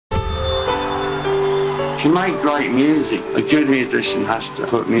To make great music, a good musician has to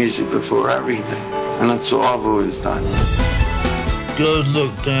put music before everything, and that's what I've always done. God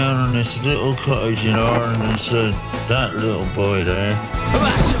looked down on this little cottage in Ireland and said, that little boy there,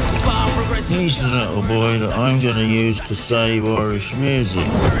 he's the little boy that I'm going to use to save Irish music.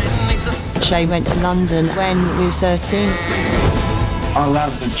 Shane went to London when we were 13. I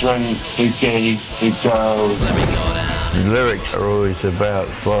love the drink, the gig, the girls. The lyrics are always about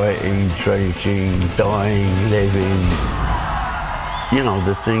fighting, drinking, dying, living. You know,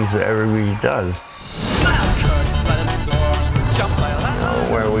 the things that everybody does.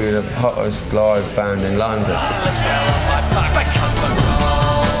 Where we were the hottest live band in London.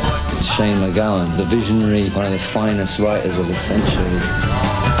 Shane MacGowan, the visionary, one of the finest writers of the century.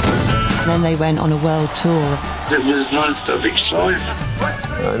 Then they went on a world tour. It was non-stop exciting.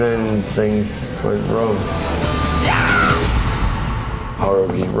 And then things went wrong.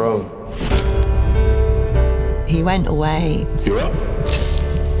 Horribly wrong. He went away. You're up.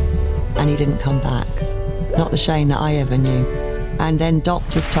 And he didn't come back. Not the Shane that I ever knew. And then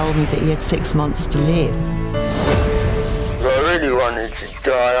doctors told me that he had 6 months to live. If I really wanted to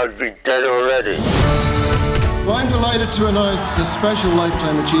die, I'd be dead already. Well, I'm delighted to announce the Special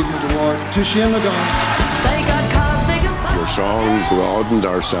Lifetime Achievement Award to Shane MacGowan. Your songs broadened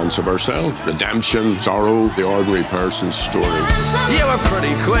our sense of ourselves. Redemption, sorrow, the ordinary person's story. You were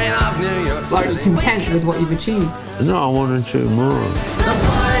pretty queen of New York City. Are you content with what you've achieved? No, I want to do more. The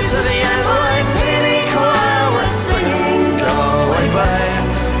boys of the NYPD choir were singing Go Away Babe,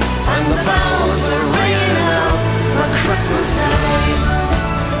 and the bells are ringing out for Christmas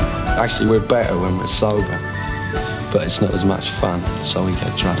Day. Actually, we're better when we're sober, but it's not as much fun, so we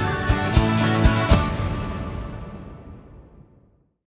get drunk.